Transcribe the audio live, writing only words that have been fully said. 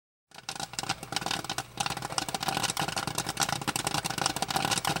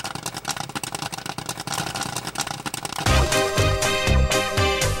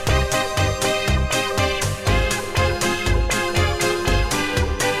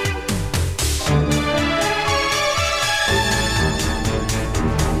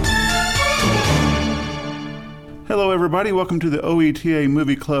everybody. Welcome to the OETA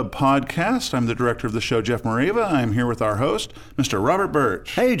Movie Club podcast. I'm the director of the show, Jeff Moreva. I'm here with our host, Mr. Robert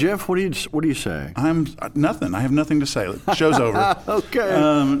Birch. Hey, Jeff. What do you say? I'm nothing. I have nothing to say. The show's over.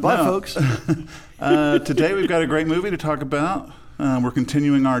 Okay. Bye, folks. Today we've got a great movie to talk about. We're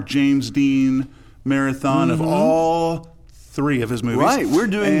continuing our James Dean marathon of all three of his movies. Right. We're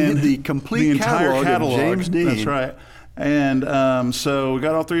doing the complete entire catalog of James Dean. That's right. And so we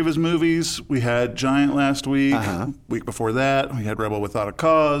got all three of his movies. We had Giant last week. Week before that, we had Rebel Without a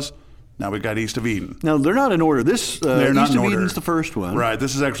Cause. Now we've got East of Eden. Now, they're not in order. They're not East in of order. Eden's the first one. Right.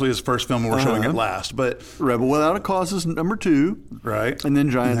 This is actually his first film, and we're showing it last. But Rebel Without a Cause is number 2. Right. And then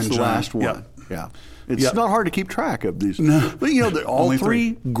Giant's the Giant. last one. Yep. Yeah. It's not hard to keep track of these. No. But, they're all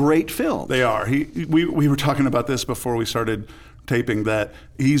three great films. They are. We were talking about this before we started taping, that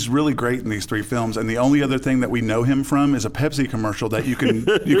he's really great in these three films, and the only other thing that we know him from is a Pepsi commercial that you can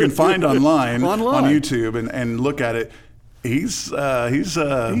find online on YouTube and look at it. He sucks. He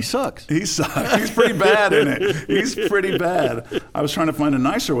sucks. He's pretty bad in it. He's pretty bad. I was trying to find a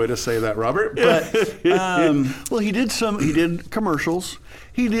nicer way to say that, Robert. But well, he did commercials.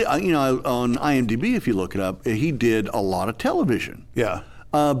 He did, on IMDb, if you look it up, he did a lot of television. Yeah.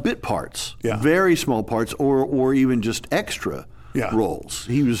 Bit parts. Yeah. Very small parts, or even just extra roles.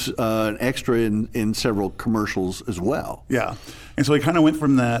 He was an extra in several commercials as well. Yeah. And so he kind of went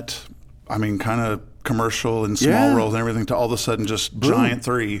from that, kind of commercial and small roles and everything, to all of a sudden just Giant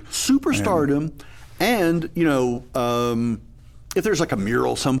 3. Superstardom. And if there's like a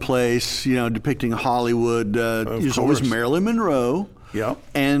mural someplace, depicting Hollywood, there's always Marilyn Monroe. Yep.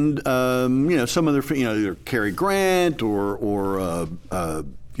 And some other, either Cary Grant or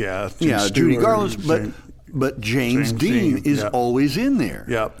Judy Garland, but James Dean is always in there.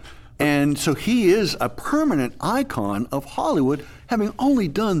 Yep. And so he is a permanent icon of Hollywood, having only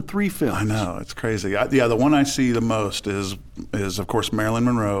done 3 films. I know, it's crazy. The one I see the most is of course Marilyn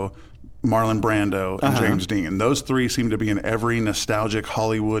Monroe, Marlon Brando, and James Dean. Those 3 seem to be in every nostalgic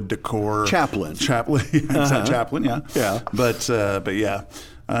Hollywood decor. Chaplin, Chaplin, yeah. Yeah. But yeah.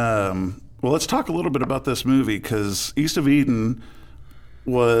 Well, let's talk a little bit about this movie, because East of Eden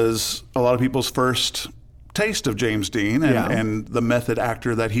was a lot of people's first taste of James Dean and the method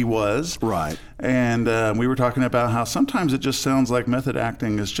actor that he was. Right. And we were talking about how sometimes it just sounds like method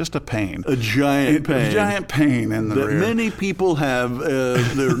acting is just a pain. A giant pain in the that rear. Many people have,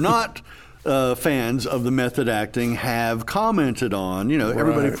 they're not fans of the method acting, have commented on.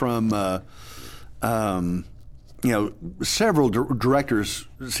 Everybody from, several directors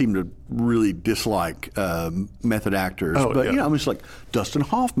seem to really dislike method actors. I'm just like, Dustin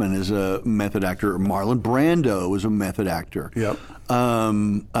Hoffman is a method actor. Marlon Brando is a method actor. Yep.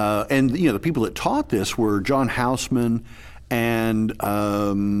 And the people that taught this were John Houseman and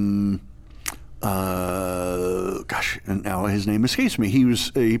and now his name escapes me.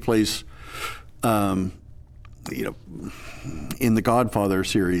 He plays in the Godfather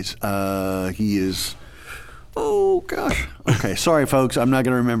series. He is. Oh gosh. Okay, sorry, folks. I'm not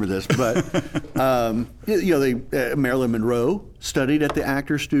going to remember this, but Marilyn Monroe studied at the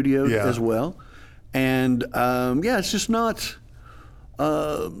Actors Studio as well, and it's just not.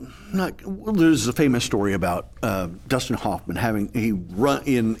 There's a famous story about Dustin Hoffman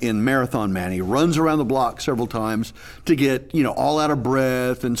in Marathon Man. He runs around the block several times to get all out of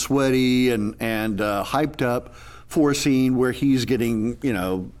breath and sweaty and hyped up for a scene where he's getting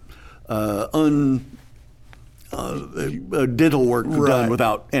dental work done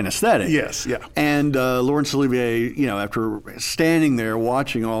without anesthetic. Yes, yeah. And Laurence Olivier, after standing there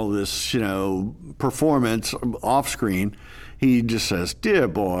watching all this, performance off screen, he just says, "Dear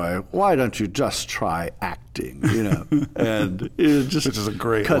boy, why don't you just try acting?" And it just which is a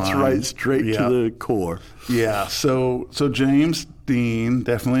great cuts line. right straight to the core. Yeah. So James Dean,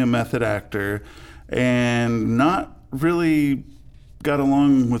 definitely a method actor, and not really got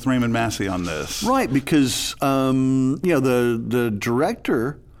along with Raymond Massey on this. Right, because the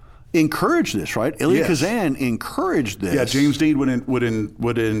director encouraged this, right? Elia Kazan encouraged this. Yeah, James Dean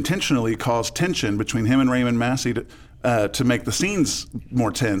would intentionally cause tension between him and Raymond Massey to make the scenes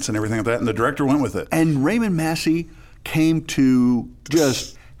more tense and everything like that, and the director went with it. And Raymond Massey came to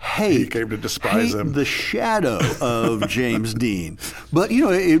just He came to despise him. The shadow of James Dean. But,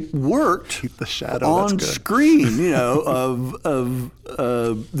 it worked Keep the shadow, on that's good. screen, of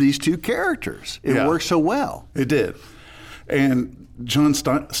these two characters. It worked so well. It did. And John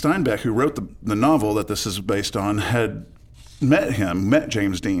Steinbeck, who wrote the novel that this is based on, had met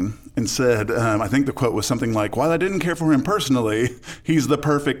James Dean and said, I think the quote was something like, "While I didn't care for him personally, he's the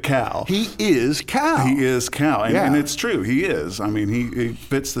perfect Cal." He is Cal. He is Cal, and it's true. He is. I mean, he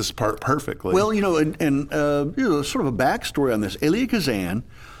fits this part perfectly. Well, and sort of a backstory on this. Elia Kazan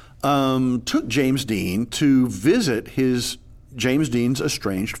took James Dean to visit James Dean's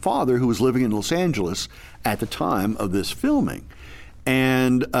estranged father, who was living in Los Angeles at the time of this filming,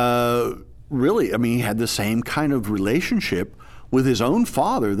 and really, I mean, he had the same kind of relationship with his own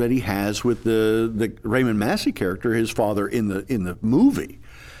father that he has with the Raymond Massey character, his father in the movie.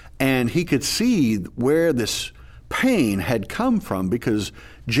 And he could see where this pain had come from, because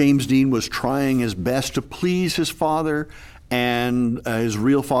James Dean was trying his best to please his father, and his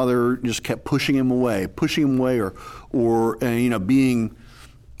real father just kept pushing him away, or being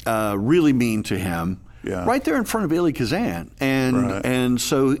really mean to him. Yeah. Right there in front of Elia Kazan. And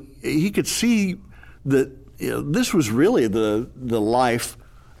so he could see that this was really the life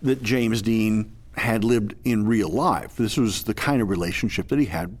that James Dean had lived in real life. This was the kind of relationship that he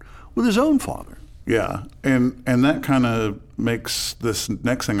had with his own father. Yeah, and that kind of makes this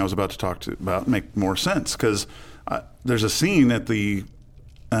next thing I was about to talk about make more sense, because there's a scene at the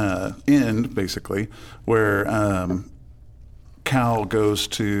end, basically, where Cal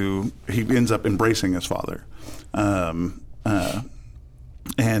he ends up embracing his father.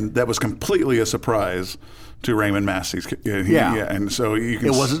 And that was completely a surprise to Raymond Massey's. And so it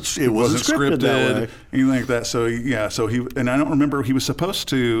wasn't scripted that way. Anything like that. So and I don't remember, he was supposed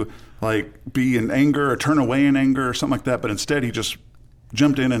to like be in anger or turn away in anger or something like that, but instead he just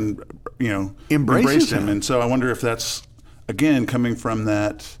jumped in and embraced him. And so I wonder if that's again coming from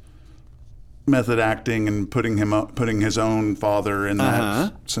that method acting and putting his own father in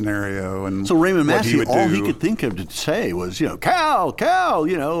that scenario. And so Raymond Massey, all he could think of to say was, Cal,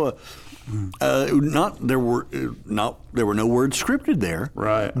 there were no words scripted there,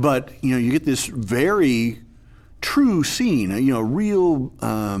 right? But you get this very true scene,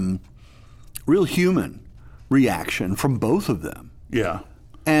 real human reaction from both of them. Yeah,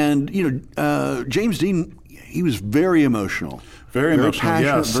 and James Dean, he was very emotional. Very emotional,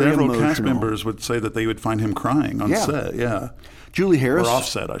 yeah. Several cast members would say that they would find him crying on set, yeah. Julie Harris, or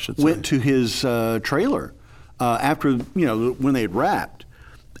offset, I should say, went to his trailer after, when they had wrapped.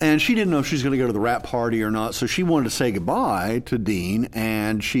 And she didn't know if she was going to go to the wrap party or not, so she wanted to say goodbye to Dean,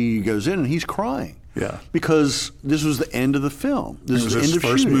 and she goes in and he's crying. Yeah. Because this was the end of the film. This was his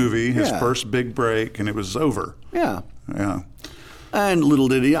first movie, his first big break, and it was over. Yeah. Yeah. And little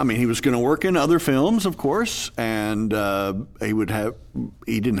did he was going to work in other films, of course, and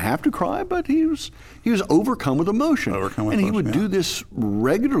he didn't have to cry, but he was overcome with emotion. And he would do this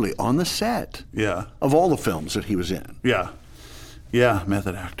regularly on the set. Yeah. Of all the films that he was in. Yeah. Yeah,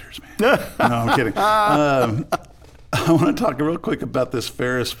 method actors, man. No, I'm kidding. I want to talk real quick about this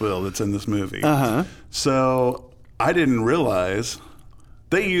Ferris wheel that's in this movie. So I didn't realize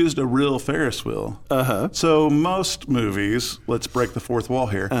they used a real Ferris wheel. So most movies, let's break the fourth wall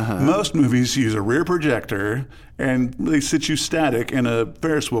here. Most movies use a rear projector and they sit you static in a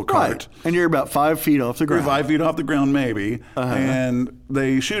Ferris wheel cart. Right. And you're about 5 feet off the ground. You're 5 feet off the ground, maybe. And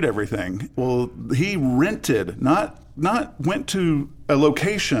they shoot everything. Well, he rented, not went to a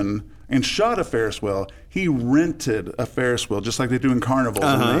location and shot a Ferris wheel. He rented a Ferris wheel, just like they do in carnivals.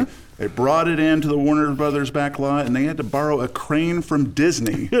 And they brought it into the Warner Brothers back lot, and they had to borrow a crane from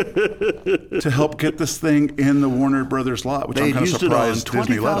Disney to help get this thing in the Warner Brothers lot, which I'm kind of surprised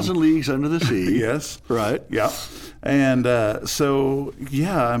Disney let them. 20,000 Leagues Under the Sea. Yes. Right. Yeah. And so,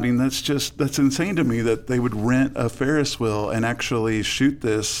 yeah, I mean, that's insane to me that they would rent a Ferris wheel and actually shoot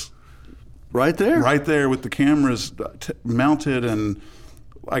this right there with the cameras mounted. And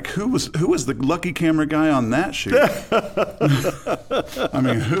like, who was the lucky camera guy on that shoot? I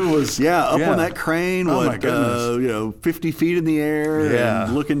mean, who was? Yeah, up on that crane, oh my goodness. 50 feet in the air,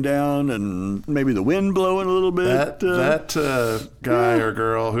 and looking down, and maybe the wind blowing a little bit. That guy or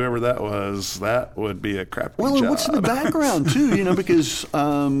girl, whoever that was, that would be a crappy job. Well, what's in the background too? Because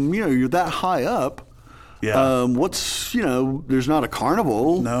you're that high up. Yeah. There's not a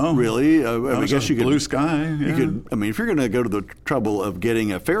carnival. No. Really. I guess you could. Blue sky. Yeah. You could. I mean, if you're going to go to the trouble of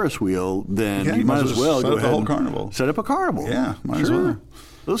getting a Ferris wheel, then you might as well go ahead. Set up the whole carnival. Set up a carnival. Yeah, might as well.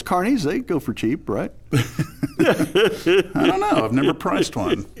 Those carnies, they go for cheap, right? I don't know. I've never priced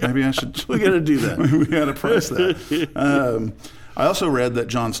one. Maybe I should. We got to do that. We got to price that. I also read that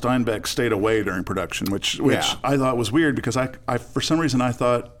John Steinbeck stayed away during production, which I thought was weird because I for some reason I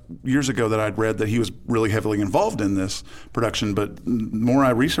thought years ago that I'd read that he was really heavily involved in this production, but the more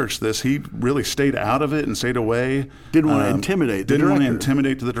I researched this, he really stayed out of it and stayed away. Didn't want to intimidate the director. Didn't want to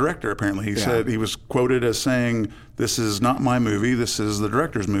intimidate the director, apparently. He said, he was quoted as saying, "This is not my movie, this is the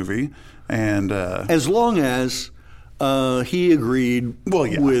director's movie." And as long as he agreed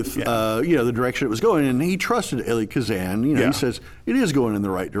with the direction it was going, and he trusted Elie Kazan. He says it is going in the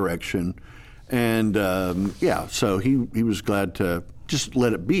right direction, and so he was glad to just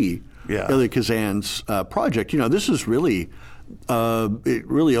let it be Elie Kazan's project. This is really it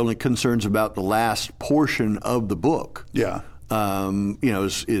really only concerns about the last portion of the book. Yeah.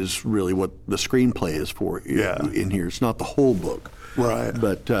 Is really what the screenplay is for in here. It's not the whole book. Right.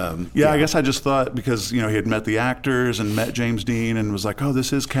 But I guess I just thought because he had met the actors and met James Dean and was like, oh,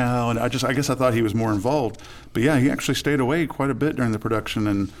 this is Cal, and I guess I thought he was more involved. But he actually stayed away quite a bit during the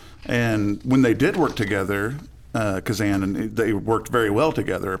production, and when they did work together, Kazan, and they worked very well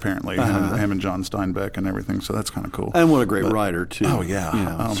together apparently, him and John Steinbeck and everything. So that's kind of cool. And what a great writer too. Oh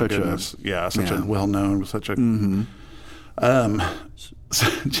yeah, such a well known, such a.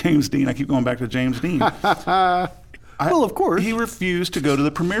 James Dean. I keep going back to James Dean. Well, of course. He refused to go to the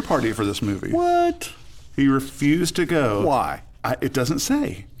premiere party for this movie. What? He refused to go. Why? It doesn't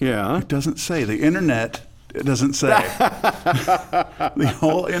say. Yeah. It doesn't say. The internet, it doesn't say. The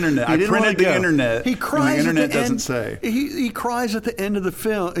whole internet. I printed the internet. He cries and the internet at the doesn't end, say. He cries at the end of the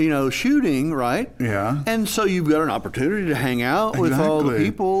film, shooting, right? Yeah. And so you've got an opportunity to hang out with all the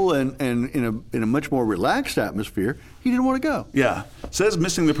people and in a much more relaxed atmosphere. He didn't want to go. Yeah. Says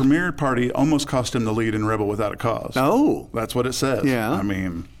missing the premiere party almost cost him the lead in Rebel Without a Cause. Oh. That's what it says. Yeah. I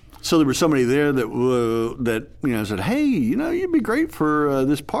mean. So there was somebody there that said, hey, you'd be great for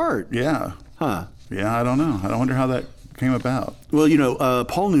this part. Yeah. Huh. Yeah, I don't know. I wonder how that came about. Well,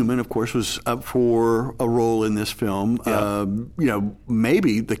 Paul Newman, of course, was up for a role in this film. Yeah.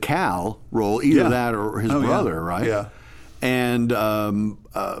 Maybe the Cal role, either that or his brother, right? Yeah. And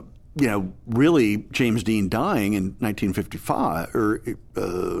really, James Dean dying in 1955 or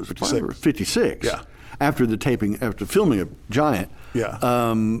 56. Yeah. After filming of Giant. Yeah.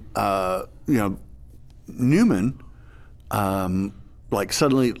 Newman.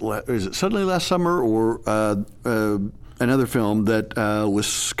 Suddenly Last Summer or another film that was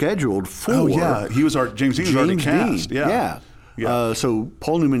scheduled for. Oh yeah, he was James Dean was already cast. Yeah. So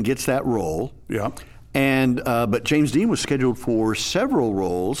Paul Newman gets that role. Yeah. And but James Dean was scheduled for several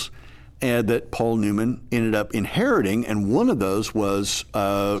roles that Paul Newman ended up inheriting, and one of those was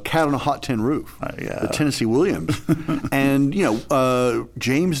Cat on a Hot Tin Roof, the Tennessee Williams. And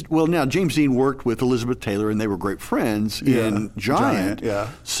James Dean worked with Elizabeth Taylor, and they were great friends in Giant. Yeah.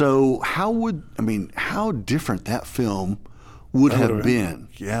 So how different that film would have been?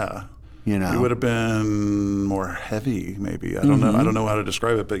 Yeah. It would have been more heavy, maybe. I don't know. I don't know how to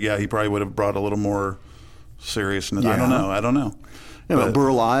describe it, but he probably would have brought a little more seriousness. Yeah. I don't know.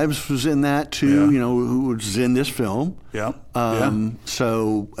 Burl Ives was in that too. Who was in this film. Yeah.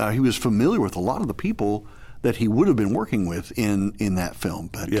 So he was familiar with a lot of the people that he would have been working with in that film.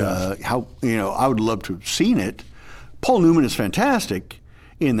 But I would love to have seen it. Paul Newman is fantastic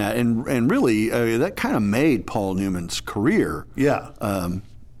in that, and really that kind of made Paul Newman's career. Yeah.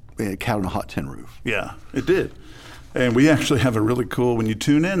 Cat on a Hot Tin Roof. Yeah, it did. And we actually have a really cool. When you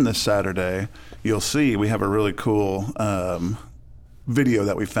tune in this Saturday, you'll see we have a really cool. Video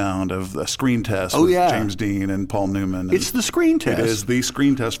that we found of a screen test with James Dean and Paul Newman. It's the screen test. It is the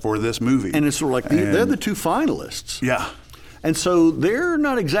screen test for this movie. And it's sort of like they're the two finalists. Yeah. And so they're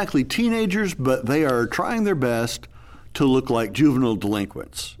not exactly teenagers, but they are trying their best to look like juvenile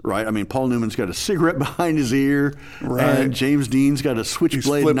delinquents, right? I mean, Paul Newman's got a cigarette behind his ear, and James Dean's got a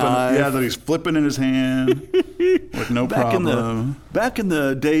switchblade knife. Yeah, that he's flipping in his hand with no problem. Back in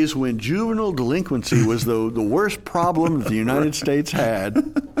the days when juvenile delinquency was the worst problem that the United States had,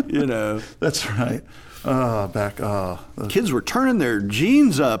 That's right. Kids were turning their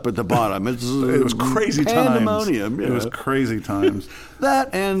jeans up at the bottom. It was crazy pandemonium. Times. It was crazy times.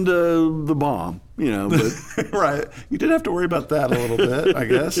 That and the bomb, But right. You did have to worry about that a little bit, I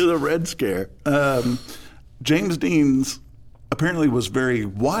guess. The Red Scare. James Dean's apparently was very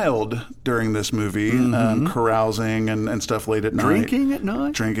wild during this movie, carousing and stuff late at night. Drinking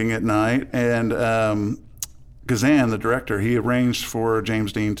at night. And Kazan, the director, he arranged for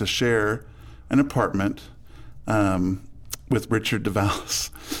James Dean to share an apartment with Richard DeVallis.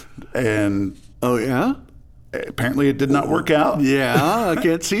 And apparently it did not work out. Yeah, I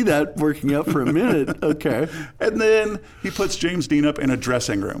can't see that working out for a minute. Okay. And then he puts James Dean up in a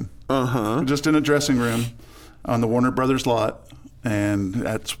dressing room. Just in a dressing room on the Warner Brothers lot. and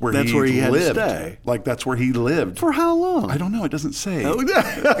that's where he lived. Had to stay. Like that's where he lived. For how long? I don't know. It doesn't say. Oh,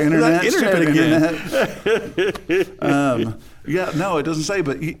 internet again. Yeah, no, it doesn't say.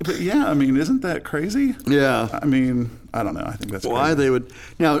 But yeah, I mean, isn't that crazy? Yeah. I mean, I don't know. I think that's why crazy. They would.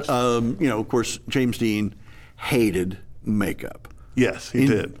 Now, of course, James Dean hated makeup. Yes, he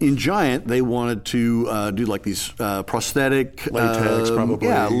did. In Giant, they wanted to do like these prosthetic latex, probably.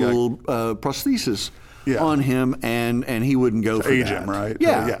 Yeah, little prosthesis. Yeah. On him, and he wouldn't go for age that. Him, right?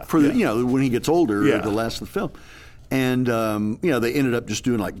 Yeah, for the, when he gets older, the last of the film, and they ended up just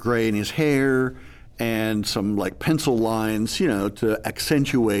doing like gray in his hair and some like pencil lines, to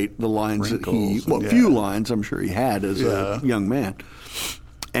accentuate the lines Wrinkles, few lines I'm sure he had as a young man,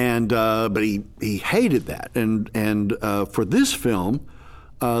 and but he hated that, and for this film.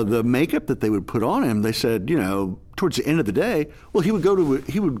 The makeup that they would put on him, they said, towards the end of the day, well, he would go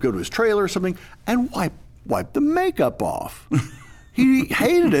to his trailer or something and wipe the makeup off. He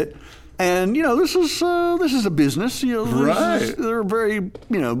hated it, and this is a business. Right? They're very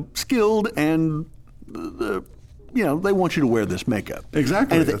skilled, and they want you to wear this makeup.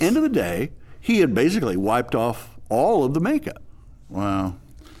 Exactly. And at the end of the day, he had basically wiped off all of the makeup. Wow.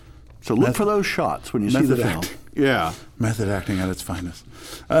 So look for those shots when you see the film. Yeah. Method acting at its finest.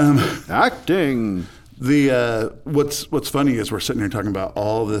 Acting. What's funny is we're sitting here talking about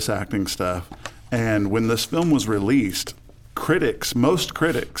all this acting stuff, and when this film was released, most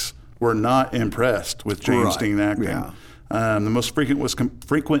critics were not impressed with James Dean acting. Yeah. The most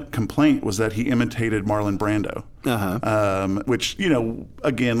frequent complaint was that he imitated Marlon Brando, which,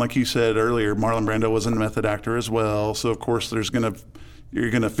 again, like you said earlier, Marlon Brando was a method actor as well. So, of course, you're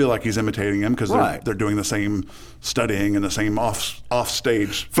going to feel like he's imitating him because they're doing the same studying and the same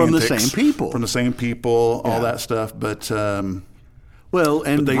off-stage from antics, the same people, all that stuff. But well,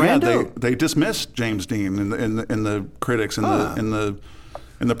 and they dismissed James Dean in the critics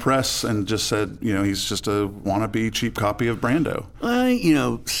in the press and just said, he's just a wannabe cheap copy of Brando.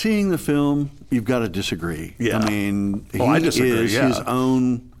 Seeing the film, you've got to disagree. Yeah. I mean, I disagree. Is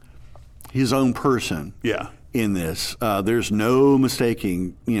his own person. Yeah. In this, there's no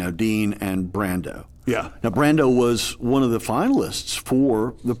mistaking, Dean and Brando. Yeah. Now, Brando was one of the finalists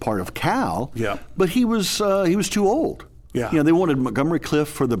for the part of Cal. Yeah. But he was too old. Yeah. They wanted Montgomery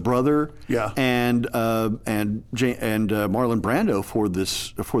Clift for the brother. Yeah. And Marlon Brando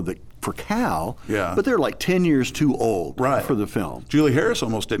for Cal. Yeah. But they're like 10 years too old. Right. For the film. Julie Harris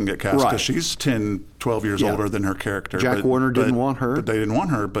almost didn't get cast because Right. she's 10, 12 years older than her character. Jack Warner didn't want her. But they didn't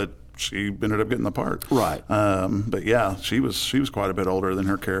want her, but she ended up getting the part. Right. But yeah, she was quite a bit older than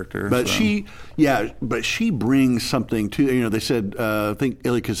her character. But so. she brings something to, they said, I think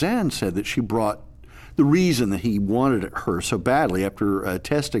Elie Kazan said that she brought, the reason that he wanted her so badly after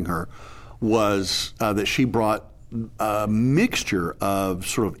testing her was that she brought a mixture of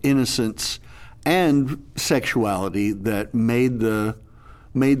sort of innocence and sexuality that made the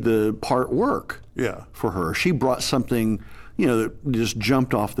part work for her. She brought something that just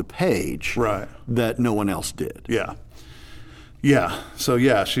jumped off the page that no one else did. Yeah. Yeah. So,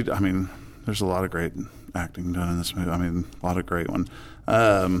 yeah, there's a lot of great acting done in this movie. A lot of great one.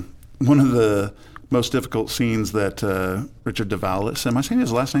 One of the most difficult scenes that Richard Duvall, am I saying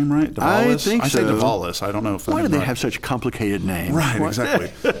his last name right? I think so. I say Duvall. I don't know if Why do they have such complicated names? Right, exactly.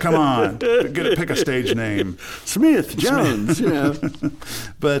 Come on. Pick a stage name. Smith, Jones,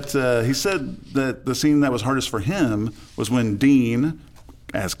 But he said that the scene that was hardest for him was when Dean,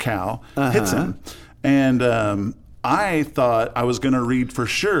 as Cal, hits him. And I thought I was going to read for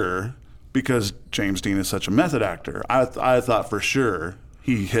sure, because James Dean is such a method actor, I thought for sure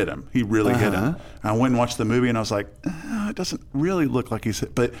he hit him. He really hit him. I went and watched the movie, and I was like, it doesn't really look like he's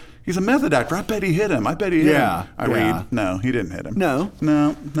hit. But he's a method actor. I bet he hit him. I bet he hit him. I read, no, he didn't hit him. No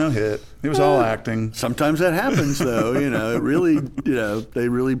hit. It was all acting. Sometimes that happens, though. It really, they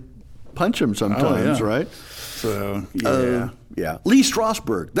really punch him sometimes, right? So, yeah. Lee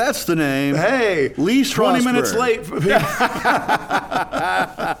Strasberg. That's the name. Hey, Lee Strasberg. 20 minutes late.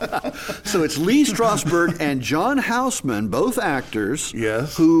 So it's Lee Strasberg and John Houseman, both actors,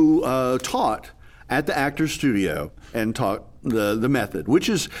 who taught at the Actors Studio and taught the method, which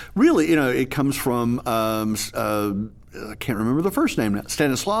is really, it comes from, I can't remember the first name now,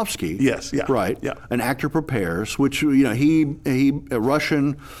 Stanislavski. Yes, yeah. Right. Yeah. An actor prepares, which, he a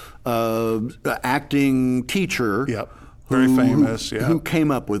Russian acting teacher. Yep. Very famous, who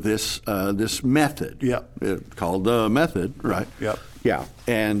came up with this method. Yep. Called method, right? Yep. Yeah,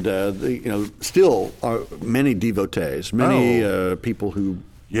 and still are many devotees, many people who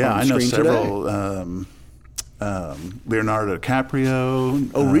I know several. Leonardo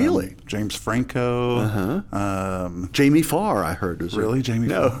DiCaprio. Oh, really? James Franco. Jamie Farr, I heard. Was Really? Jamie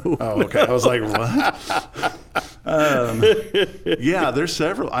No. Farr? Oh, okay. I was like, what? Yeah, there's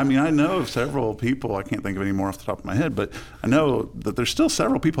several. I mean, I know of several people. I can't think of any more off the top of my head, but I know that there's still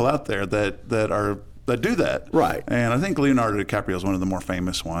several people out there that do that. Right. And I think Leonardo DiCaprio is one of the more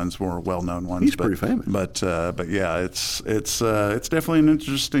famous ones, more well-known ones. He's pretty famous. But yeah, it's definitely an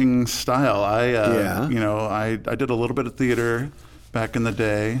interesting style. I did a little bit of theater back in the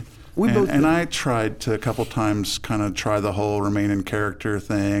day. And I tried to a couple times kind of try the whole remain in character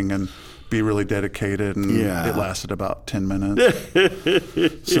thing and be really dedicated, and it lasted about 10 minutes.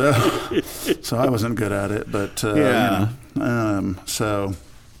 so I wasn't good at it, but so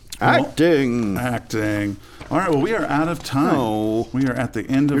acting. All right, well, we are out of time. No. We are at the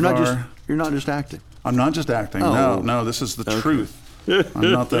end of You're not just acting. I'm not just acting. Oh. No, this is the truth.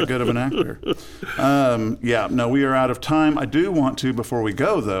 I'm not that good of an actor. We are out of time. I do want to, before we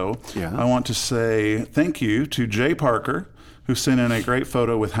go, though, I want to say thank you to Jay Parker, who sent in a great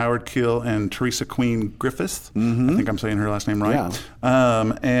photo with Howard Keel and Teresa Queen Griffith. I think I'm saying her last name right. Yeah.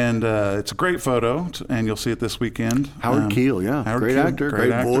 It's a great photo, and you'll see it this weekend. Howard Keel, great actor,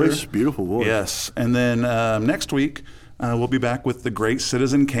 great voice, beautiful voice. Yes. And then next week, we'll be back with the great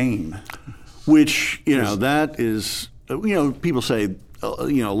Citizen Kane. Which, that is, people say, a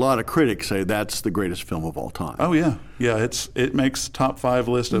lot of critics say that's the greatest film of all time. Oh, yeah. Yeah, it makes top 5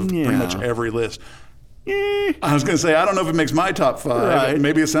 list of pretty much every list. I was going to say, I don't know if it makes my top 5. Right.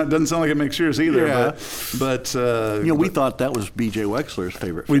 Maybe it doesn't sound like it makes yours either. Yeah. But we thought that was B.J. Wexler's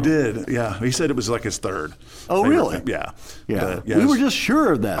favorite film. We did, yeah. He said it was like his third. Oh, really? Film. Yeah. Yeah. But, we were just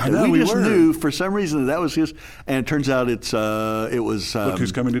sure of that. I know, we just were. knew for some reason that was his. And it turns out it was. Look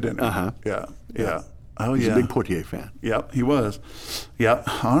Who's Coming to Dinner. Uh-huh. Yeah. Oh, He's a big Poitier fan. Yep, he was.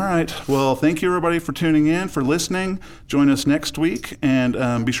 Yep. All right. Well, thank you, everybody, for tuning in, for listening. Join us next week, and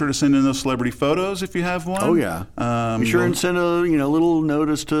be sure to send in those celebrity photos if you have one. Oh, yeah. Be sure and send a little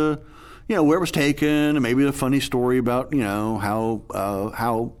notice to where it was taken, and maybe a funny story about how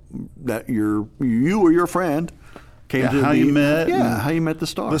that you or your friend came to how you met. Yeah, how you met the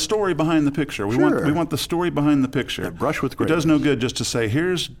star. The story behind the picture. We want the story behind the picture. Brush with grace. It does no good just to say,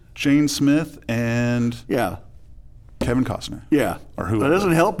 here's Jane Smith and Kevin Costner. Yeah. Or whoever. That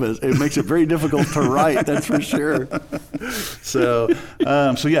doesn't help us. It makes it very difficult to write, that's for sure. So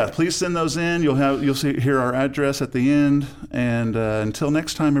please send those in. You'll hear our address at the end. And until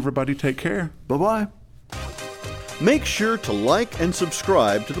next time, everybody, take care. Bye-bye. Make sure to like and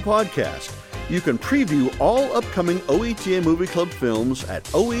subscribe to the podcast. You can preview all upcoming OETA Movie Club films at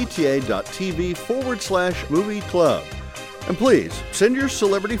oeta.tv/movie club. And please, send your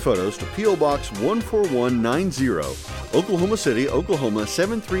celebrity photos to P.O. Box 14190, Oklahoma City, Oklahoma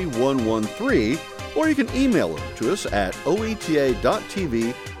 73113, or you can email them to us at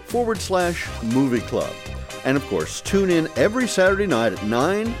oeta.tv/movie club. And of course, tune in every Saturday night at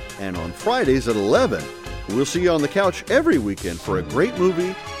 9 and on Fridays at 11. We'll see you on the couch every weekend for a great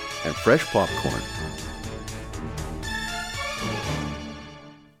movie and fresh popcorn.